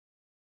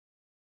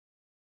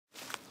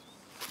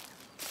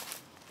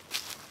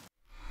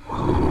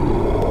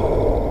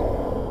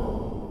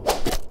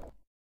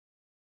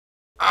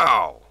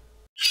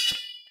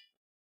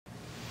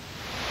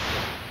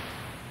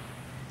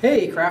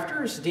Hey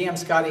crafters, DM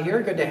Scotty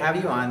here. Good to have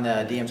you on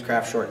DM's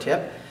Craft Short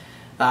Tip.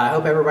 I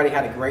hope everybody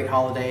had a great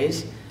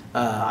holidays.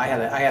 I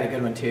had a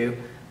good one too.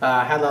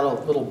 I had a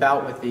little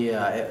bout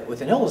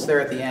with an illness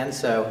there at the end,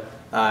 so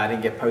I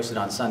didn't get posted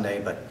on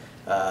Sunday, but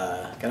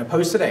gonna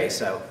post today,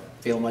 so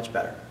feel much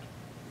better.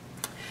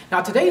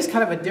 Now today is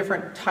kind of a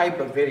different type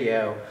of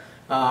video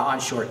on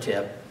Short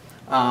Tip.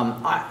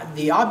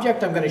 The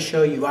object I'm going to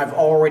show you, I've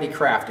already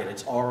crafted.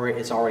 It's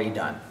already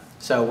done.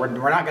 So we're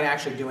not going to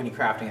actually do any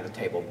crafting at the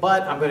table,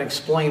 but I'm going to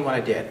explain what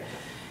I did.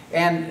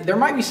 And there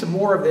might be some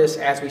more of this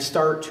as we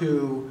start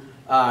to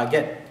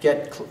get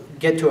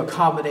to a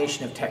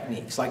combination of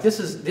techniques. Like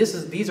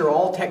these are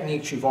all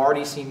techniques you've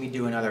already seen me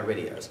do in other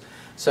videos.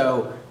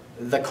 So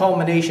the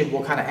culmination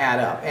will kind of add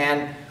up.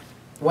 And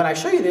when I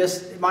show you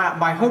this,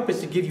 my hope is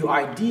to give you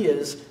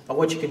ideas of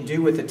what you can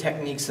do with the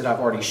techniques that I've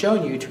already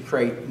shown you to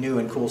create new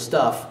and cool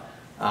stuff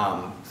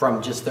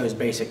from just those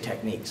basic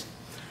techniques.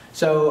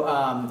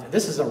 So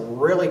this is a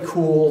really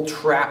cool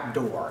trap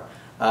door,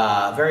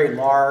 very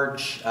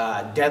large,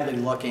 deadly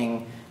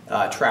looking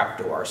trap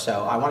door.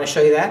 So I want to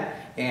show you that,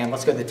 and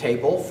let's go to the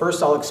table.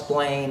 First I'll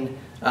explain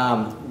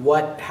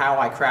how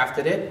I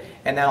crafted it,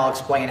 and then I'll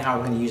explain how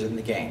I'm going to use it in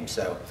the game.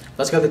 So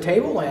let's go to the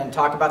table and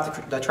talk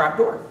about the trap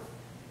door.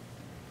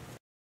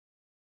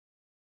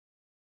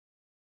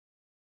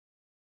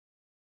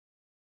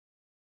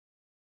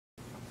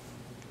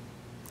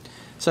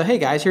 So hey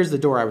guys, here's the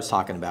door I was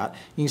talking about.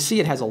 You can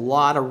see it has a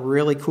lot of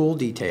really cool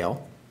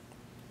detail.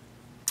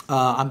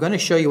 I'm going to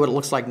show you what it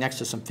looks like next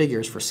to some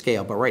figures for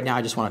scale, but right now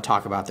I just want to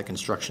talk about the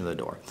construction of the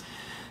door.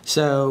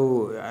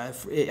 So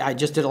I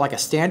just did it like a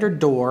standard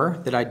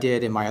door that I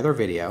did in my other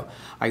video.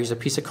 I used a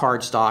piece of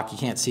cardstock. You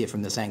can't see it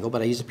from this angle,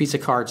 but I used a piece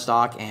of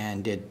cardstock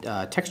and did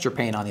texture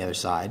paint on the other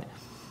side.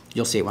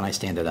 You'll see it when I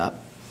stand it up.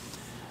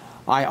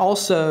 I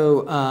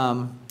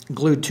also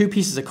glued two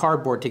pieces of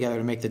cardboard together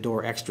to make the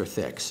door extra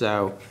thick.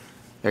 So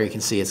there you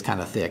can see it's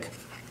kind of thick.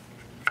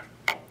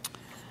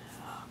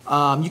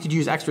 You could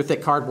use extra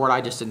thick cardboard. I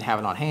just didn't have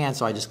it on hand,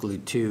 so I just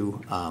glued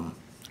two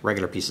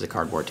regular pieces of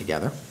cardboard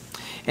together.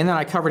 And then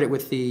I covered it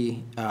with the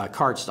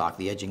cardstock,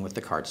 the edging with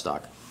the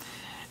cardstock.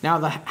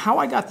 Now how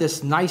I got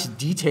this nice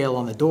detail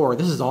on the door,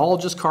 this is all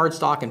just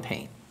cardstock and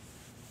paint.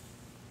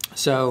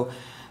 So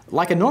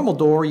like a normal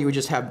door, you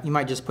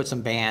might just put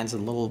some bands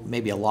and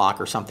maybe a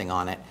lock or something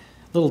on it.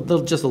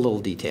 Just a little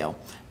detail.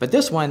 But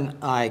this one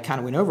I kind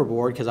of went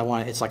overboard because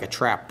it's like a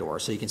trap door.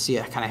 So you can see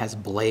it kind of has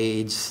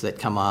blades that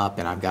come up,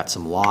 and I've got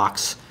some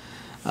locks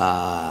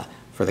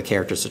for the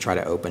characters to try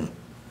to open.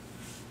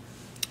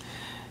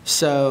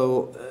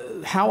 So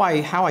how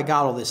I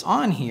got all this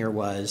on here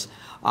was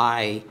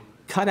I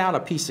cut out a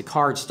piece of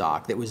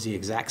cardstock that was the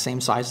exact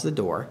same size as the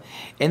door,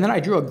 and then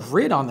I drew a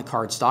grid on the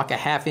cardstock, a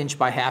 1/2 inch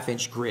by 1/2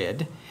 inch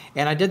grid,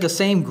 and I did the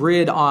same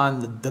grid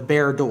on the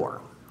bare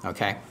door.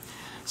 Okay.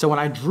 So when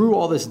I drew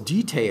all this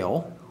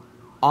detail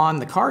on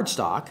the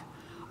cardstock,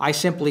 I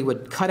simply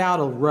would cut out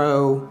a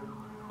row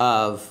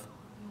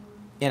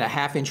in a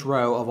 1/2 inch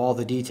row of all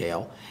the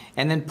detail,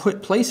 and then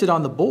place it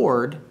on the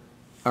board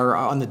or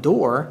on the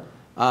door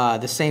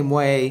the same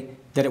way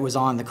that it was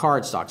on the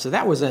cardstock. So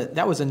that was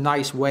a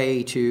nice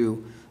way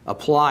to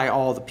apply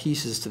all the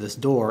pieces to this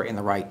door in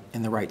the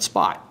right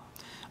spot.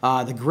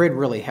 The grid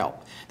really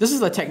helped. This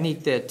is a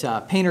technique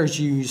that painters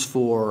use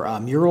for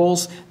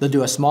murals. They'll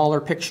do a smaller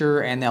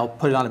picture and they'll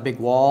put it on a big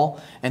wall.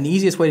 And the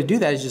easiest way to do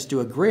that is just do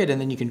a grid, and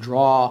then you can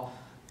draw,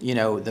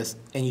 and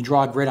you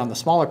draw a grid on the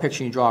smaller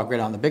picture, and you draw a grid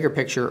on the bigger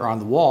picture or on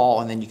the wall,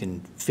 and then you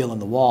can fill in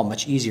the wall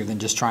much easier than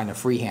just trying to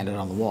freehand it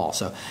on the wall.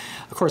 So,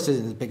 of course, it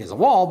isn't as big as a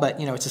wall, but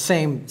it's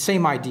the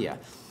same idea.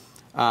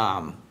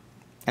 And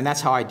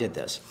that's how I did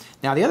this.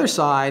 Now the other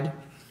side,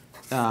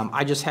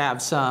 I just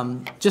have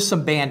some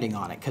banding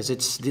on it because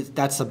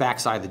that's the back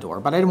side of the door.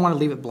 But I didn't want to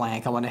leave it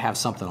blank. I wanted to have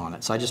something on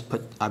it, so I just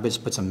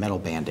put some metal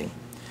banding.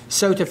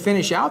 So to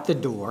finish out the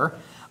door,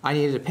 I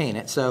needed to paint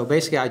it. So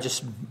basically, I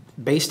just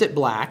based it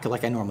black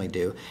like I normally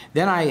do.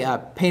 Then I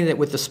painted it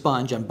with the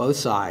sponge on both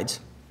sides,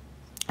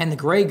 and the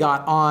gray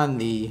got on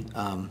the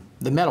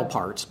metal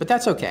parts, but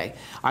that's okay.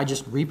 I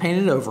just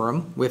repainted over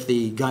them with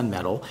the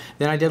gunmetal.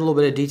 Then I did a little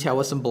bit of detail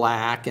with some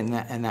black and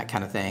that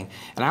kind of thing.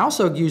 And I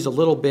also used a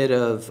little bit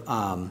of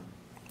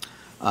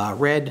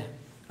red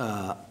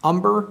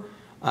umber,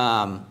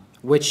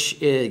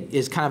 which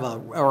is kind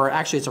of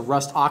actually it's a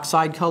rust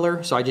oxide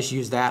color. So I just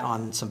used that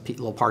on some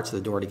little parts of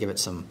the door to give it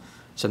some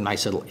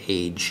nice little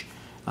age.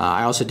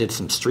 I also did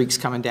some streaks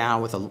coming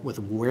down with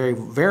very,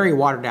 very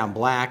watered down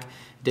black.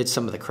 Did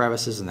some of the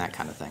crevices and that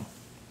kind of thing.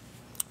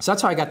 So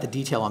that's how I got the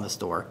detail on this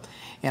door,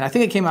 and I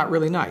think it came out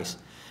really nice.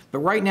 But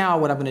right now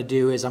what I'm going to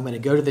do is I'm going to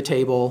go to the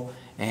table,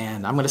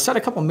 and I'm going to set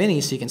a couple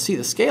minis so you can see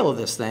the scale of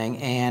this thing,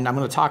 and I'm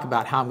going to talk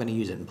about how I'm going to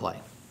use it in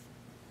play.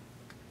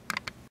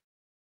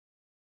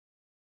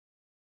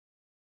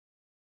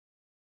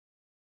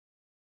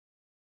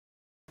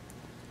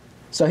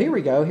 So here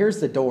we go. Here's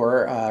the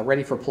door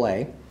ready for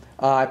play.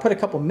 I put a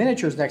couple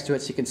miniatures next to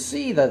it so you can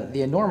see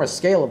the enormous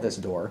scale of this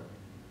door.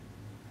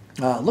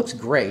 It looks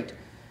great.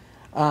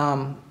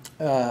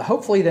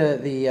 hopefully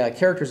the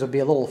characters will be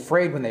a little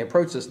afraid when they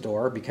approach this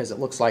door, because it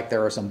looks like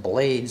there are some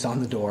blades on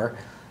the door,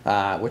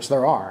 which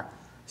there are.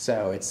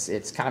 So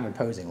it's kind of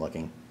imposing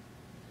looking.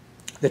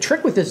 The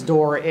trick with this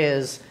door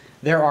is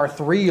there are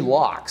 3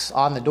 locks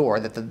on the door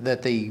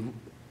that the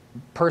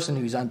person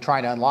who's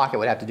trying to unlock it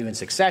would have to do in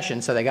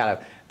succession. So they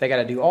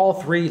gotta do all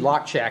 3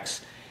 lock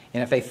checks,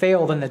 and if they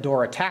fail, then the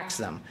door attacks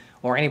them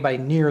or anybody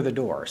near the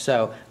door.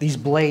 So these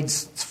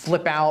blades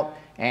flip out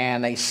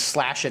and they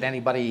slash at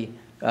anybody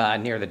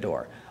near the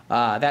door.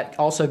 That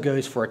also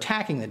goes for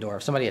attacking the door.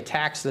 If somebody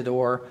attacks the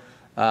door,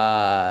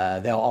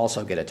 they'll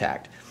also get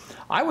attacked.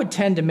 I would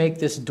tend to make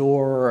this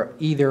door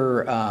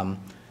either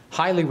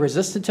highly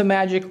resistant to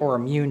magic or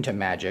immune to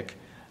magic,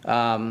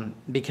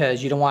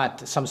 because you don't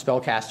want some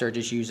spellcaster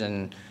just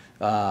using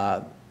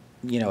a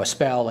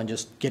spell and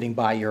just getting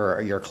by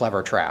your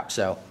clever trap.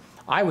 So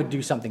I would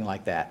do something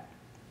like that.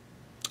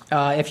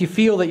 If you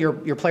feel that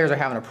your players are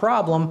having a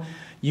problem,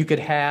 you could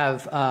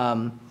have,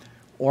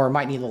 or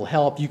might need a little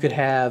help, you could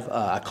have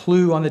a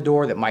clue on the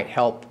door that might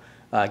help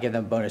give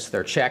them a bonus to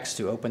their checks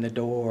to open the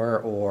door,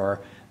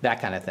 or that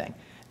kind of thing.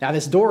 Now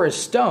this door is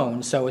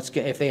stone, so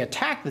if they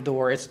attack the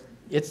door, it's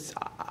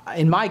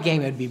in my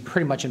game, it would be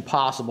pretty much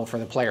impossible for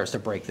the players to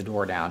break the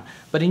door down.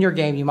 But in your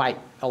game, you might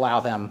allow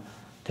them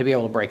to be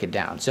able to break it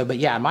down. So, but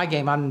yeah, in my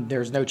game,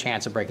 there's no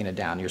chance of breaking it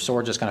down. Your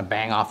sword's just going to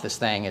bang off this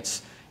thing.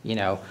 It's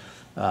 3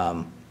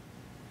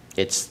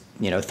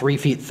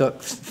 feet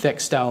thick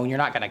stone. You're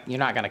not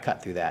gonna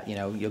cut through that.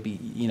 You'll be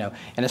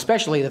and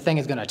especially the thing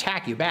is going to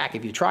attack you back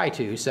if you try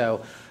to.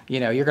 So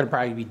you're going to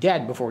probably be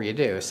dead before you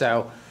do.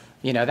 So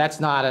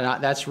that's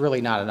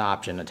really not an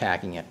option,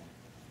 attacking it.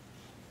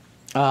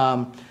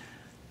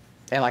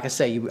 And like I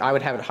say, I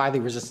would have it highly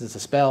resistant to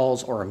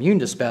spells or immune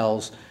to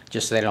spells,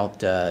 just so they don't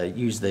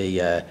use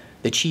the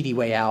cheaty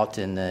way out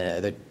and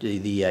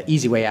the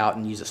easy way out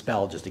and use a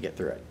spell just to get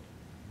through it.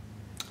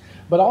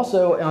 But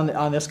also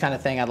on this kind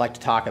of thing, I'd like to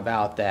talk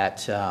about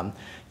that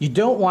you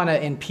don't want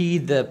to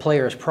impede the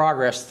player's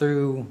progress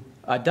through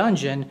a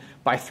dungeon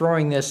by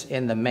throwing this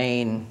in the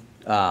main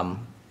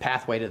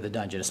pathway to the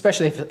dungeon,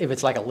 especially if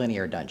it's like a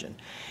linear dungeon.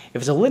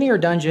 If it's a linear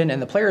dungeon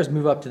and the players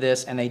move up to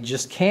this and they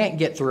just can't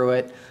get through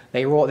it,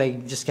 they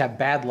just have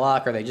bad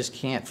luck, or they just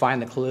can't find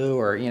the clue,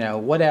 or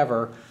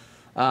whatever,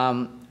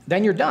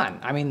 then you're done.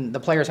 I mean, the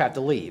players have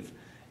to leave,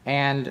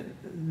 and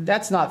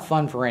that's not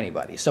fun for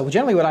anybody. So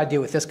generally what I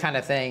do with this kind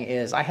of thing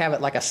is I have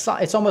it like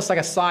it's almost like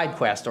a side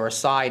quest or a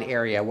side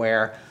area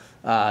where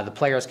the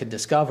players could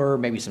discover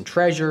maybe some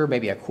treasure,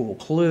 maybe a cool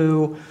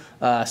clue,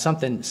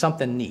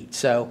 something neat.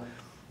 So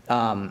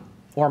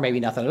or maybe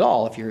nothing at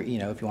all if if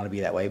you want to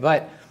be that way.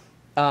 But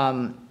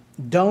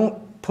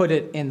don't put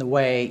it in the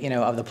way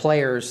of the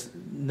players.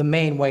 The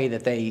main way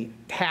that they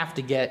have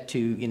to get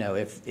to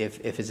if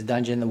it's a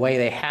dungeon, the way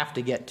they have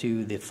to get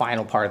to the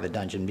final part of the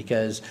dungeon,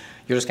 because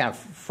you're just kind of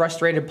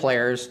frustrated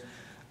players,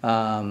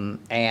 and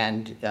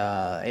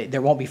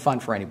there won't be fun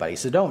for anybody.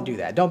 So don't do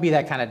that. Don't be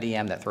that kind of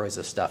DM that throws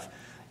this stuff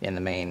in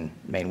the main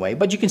way.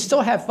 But you can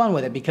still have fun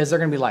with it, because they're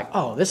going to be like,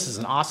 oh, this is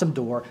an awesome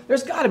door.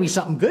 There's got to be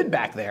something good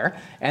back there.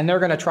 And they're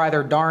going to try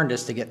their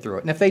darndest to get through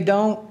it. And if they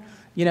don't,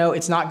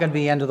 it's not going to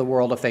be the end of the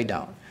world if they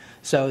don't.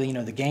 So,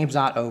 the game's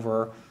not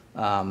over.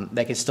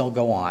 They can still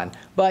go on.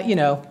 But,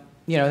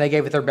 they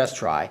gave it their best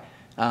try.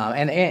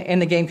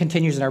 And the game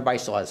continues and everybody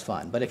still has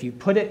fun. But if you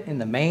put it in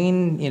the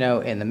main,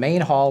 in the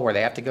main hall where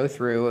they have to go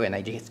through and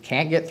they just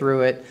can't get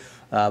through it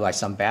by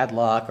some bad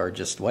luck or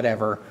just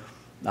whatever,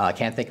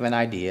 can't think of an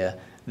idea,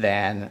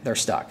 then they're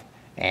stuck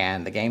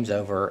and the game's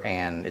over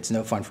and it's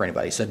no fun for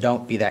anybody. So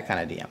don't be that kind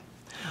of DM.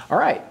 All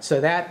right,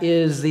 so that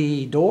is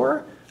the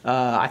door.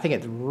 I think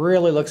it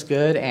really looks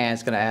good, and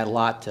it's going to add a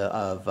lot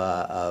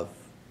of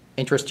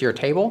interest to your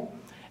table.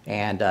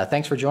 And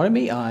thanks for joining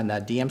me on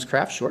DM's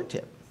Craft Short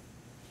Tip.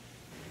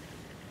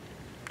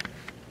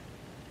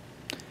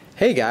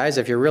 Hey guys,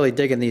 if you're really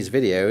digging these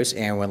videos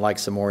and would like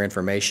some more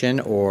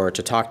information or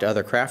to talk to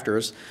other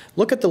crafters,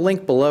 look at the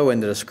link below in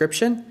the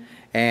description,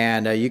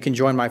 and you can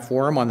join my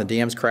forum on the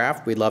DM's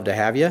Craft. We'd love to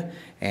have you,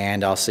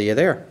 and I'll see you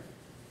there.